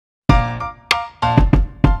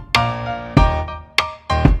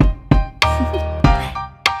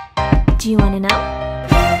Do you wanna know?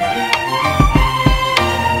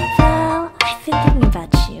 Well, I've been thinking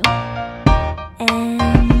about you,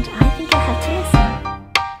 and I think I'll have to listen,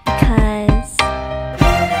 because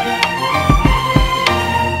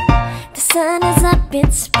the sun is up,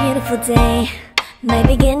 it's a beautiful day. My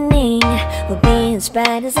beginning will be as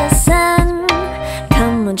bright as the sun.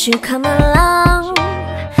 Come, won't you come along?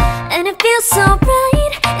 And it feels so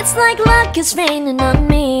bright, it's like luck is raining on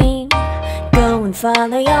me. Go and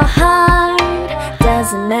follow your heart,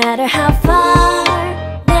 doesn't matter how far.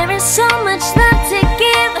 There is so much love to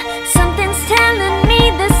give, something's telling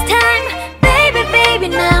me this time. Baby, baby,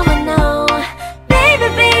 now I know. Baby,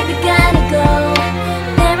 baby, gotta go.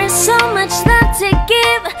 There is so much love to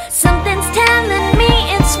give, something's telling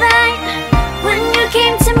me it's right. When you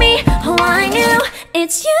came to me, oh I knew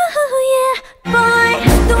it's you, yeah, boy.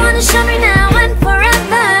 The one who showed me now and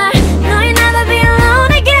forever. No, you'll never be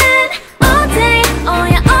alone again. All day, oh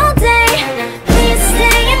yeah, all day. Please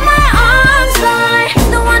stay in my arms, boy.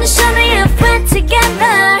 The one who showed me if we're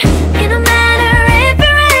together. It don't matter if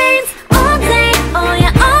it rains. All day, oh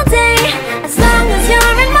yeah, all day. As long as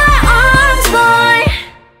you're in my arms, boy.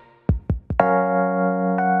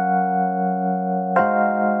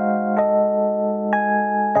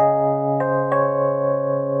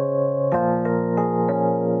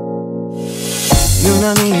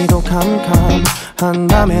 유난히도 캄캄한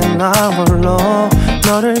밤에 나 홀로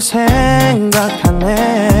너를 생각하네.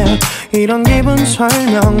 이런 기분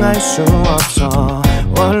설명할 수 없어.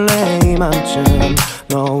 원래 이맘쯤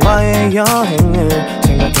너와의 여행을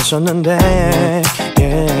생각했었는데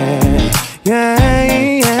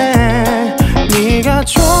네가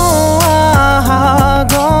좋아하던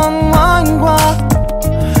와인과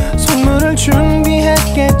선물을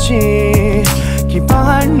준비했겠지.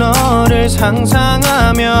 기뻐할 너를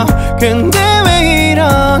상상하며. 근데 왜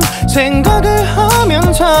이런 생각을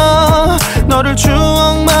하면서 너를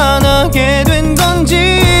추억만 하게 된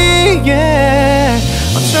건지.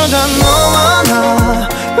 어쩌다 너와 나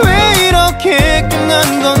왜 이렇게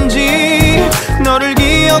끝난 건지. 너를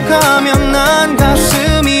기억하면 난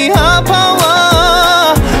가슴이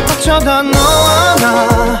아파와. 어쩌다 너와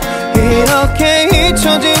나 이렇게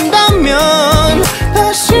잊혀진다면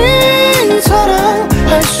다시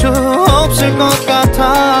사랑할 수 없을 것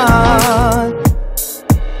같아.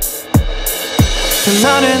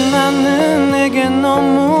 그날의 나는 내게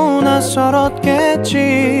너무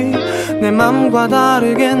낯설었겠지. 내 맘과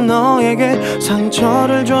다르게 너에게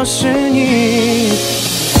상처를 줬으니.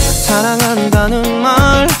 사랑한다는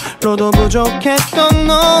말로도 부족했던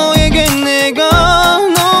너에게 내가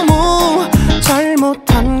너무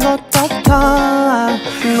잘못한 것 같아.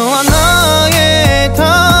 너와 나의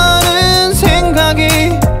다른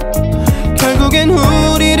생각이 결국엔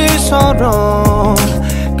우리를 서로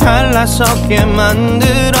갈라서게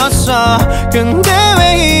만들었어. 근데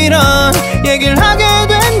왜 이런 얘기를 하게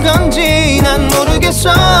된 건지 난 모르겠어.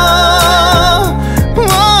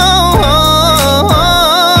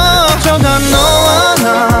 어쩌다 너와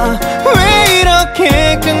나 왜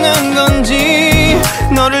이렇게 끝난 건지.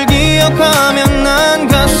 너를 기억하면 난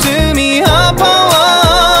가슴이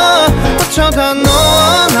아파와. 어쩌다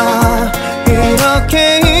너와 나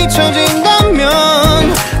이렇게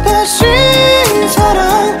잊혀진다면 다시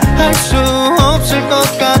사랑할 수 없을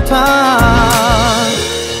것 같아.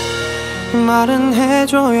 말은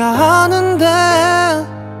해줘야 하는데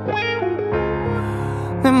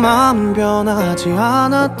내 마음은 변하지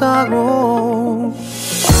않았다고.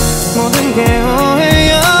 모든 게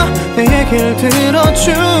오해야. 내 얘기를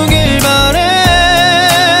들어주길 바래.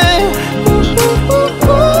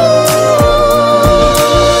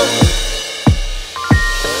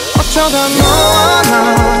 어쩌다 너와 나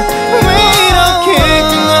왜 이렇게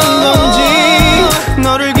끝난 건지.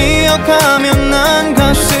 너를 기억하면 난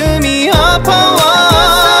가슴이 아파와.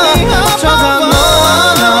 어쩌다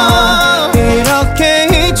너와 나 이렇게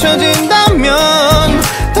잊혀진다면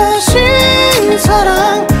다시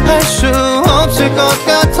사랑할 수 없을 것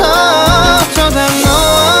같아. 어쩌다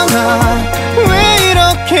너와 나 왜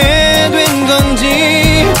이렇게 된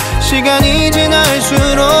건지. 시간이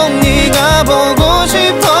지날수록 네가 보고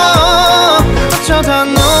싶어. 어쩌다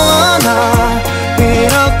너와 나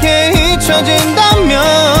이렇게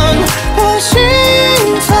잊혀진다면 다시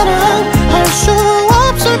사랑할 수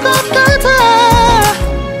없을 것 같아.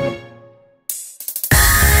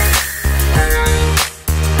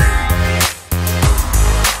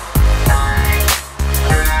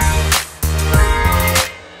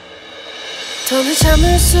 더는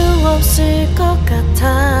참을 수 없을 것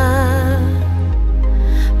같아.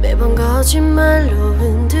 매번 거짓말로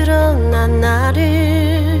흔들어 난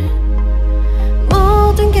나를.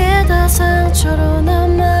 모든 게 다 상처로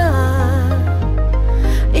남아.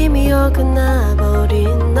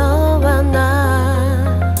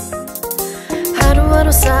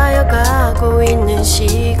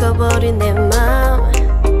 잃어버린 내 맘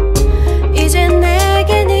이제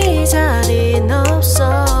내겐 이 자리는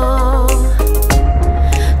없어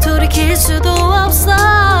돌이킬 수도 없어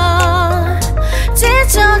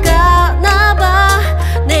지쳐가나 봐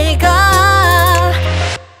내가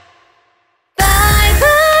Bye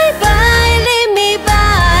bye bye leave me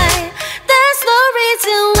by There's no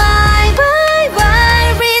reason why Why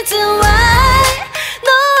why reason why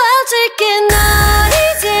놓아줄게 널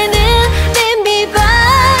이제는 leave me by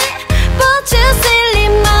But you still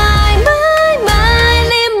in my mind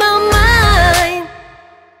mind in my mind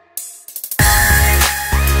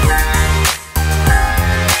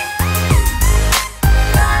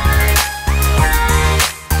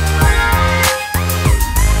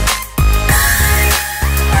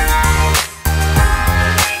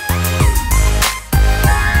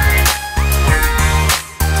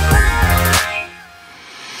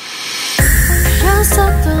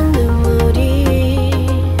흘렸었던 눈물이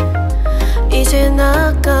이젠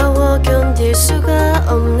아까워 견딜 수가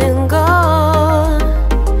없는 것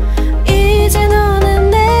이제 너는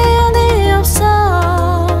내 안에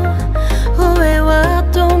없어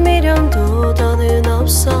후회와 또 미련도 더는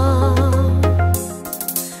없어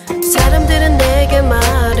사람들은 내게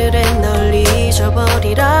말을 해 널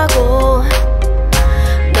잊어버리라고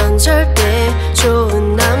넌 절대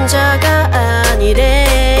좋은 남자가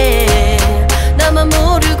아니래 나만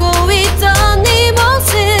모르고 있던 네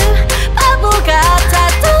모습 바보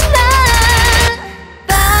같았던 난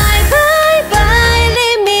Bye bye bye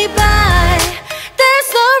leave me by There's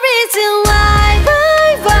no reason why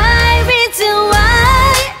Why why reason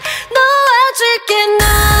why 놓아줄게 널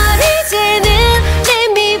이제는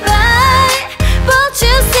leave me by But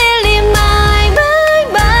you still in my mind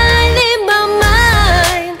mind in my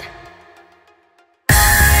mind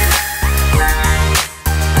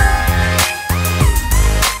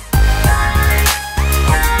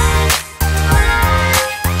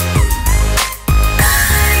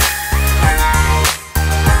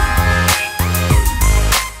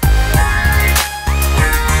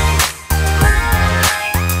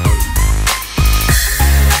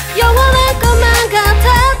영원할 것만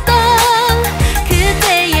같았던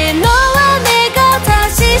그때의 너와 내가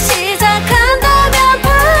다시 시작한다면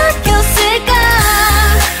바뀌었을까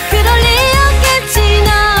그럴 리 없겠지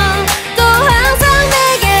넌 또 항상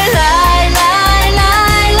내게 lie lie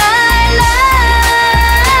lie lie lie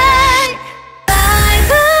Bye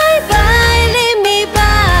bye bye leave me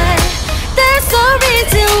by There's no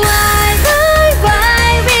reason why Why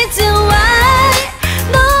why reason why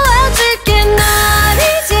놓아줄게 널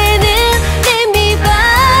이제는 leave me by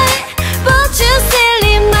But you still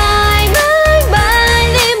in my mind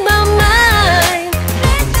mind in my mind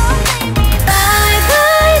Bye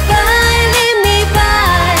bye bye leave me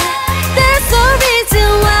by There's no reason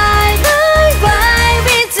why Why why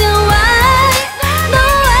reason why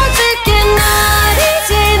놓아줄게 널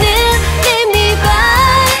이제는 leave me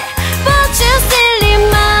by But you still in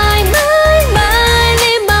my mind mind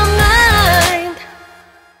in my mind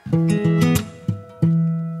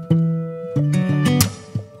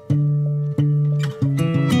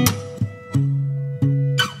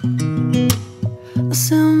I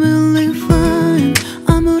sound really fine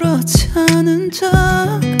아무렇지 않은 척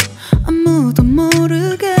아무도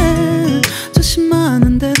모르게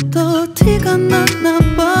조심하는데 또 티가 났나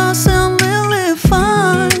봐 Sound really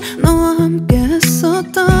fine 너와 함께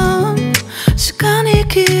했었던 시간이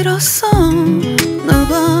길었어 널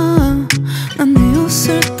봐 난 네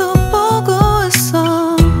옷을 또 보고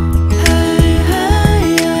있어 Hey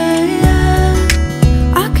hey yeah yeah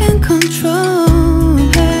I can't control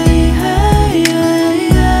Hey hey yeah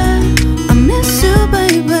yeah I miss you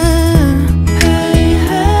baby Hey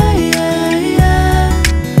hey yeah yeah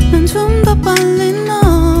난 좀 더 빨리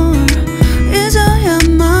널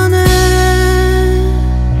잊어야만 해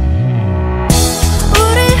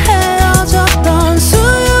우리 헤어졌던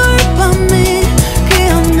수요일 밤이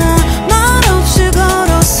기억나 말없이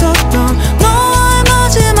걸었었던 너와의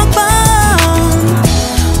마지막 밤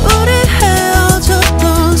우리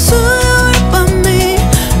헤어졌던 수요일 밤이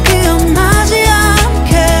기억나지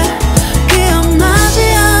않게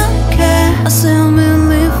I sound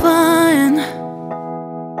really fine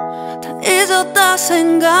다 잊었다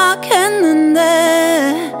생각했는데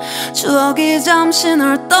추억이 잠시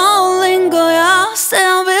널 떠올린 거야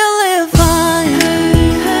Sound really fine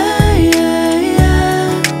Hey hey yeah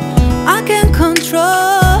yeah I can't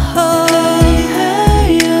control Hey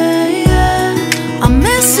hey yeah yeah I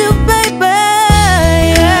miss you baby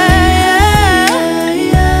yeah yeah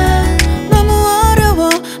yeah 너무 어려워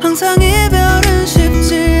항상 이별은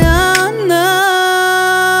쉽지 않아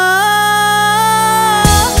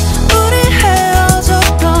우리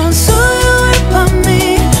헤어졌던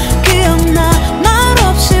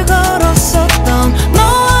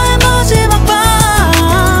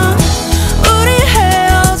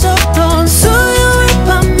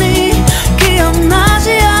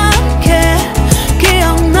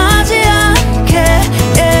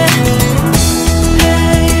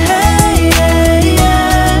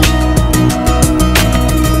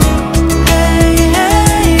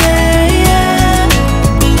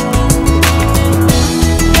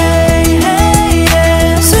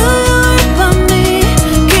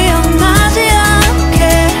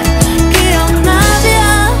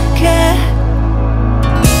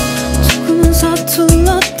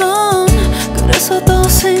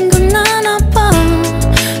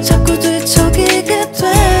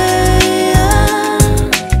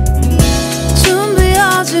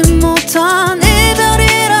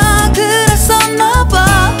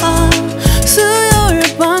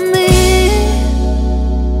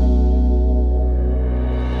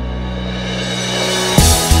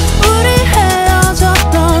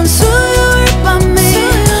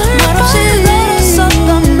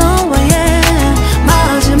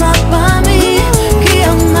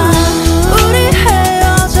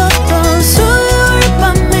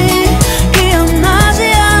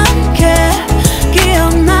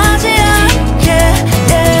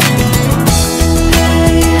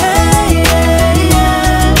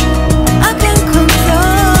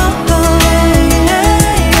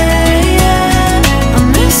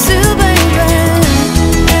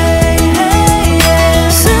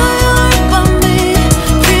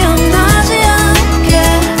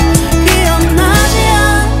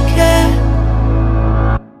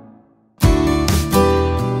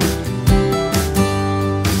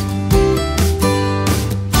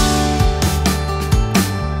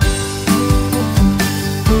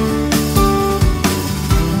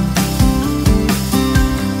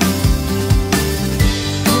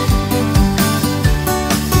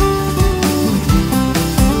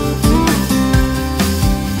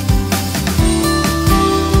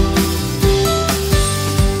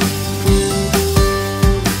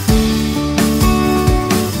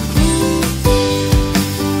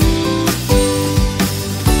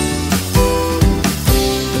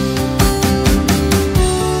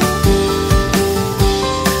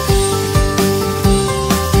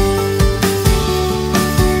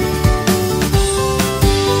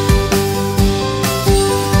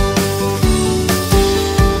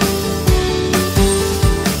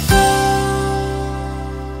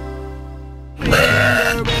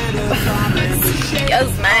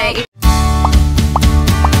Bye.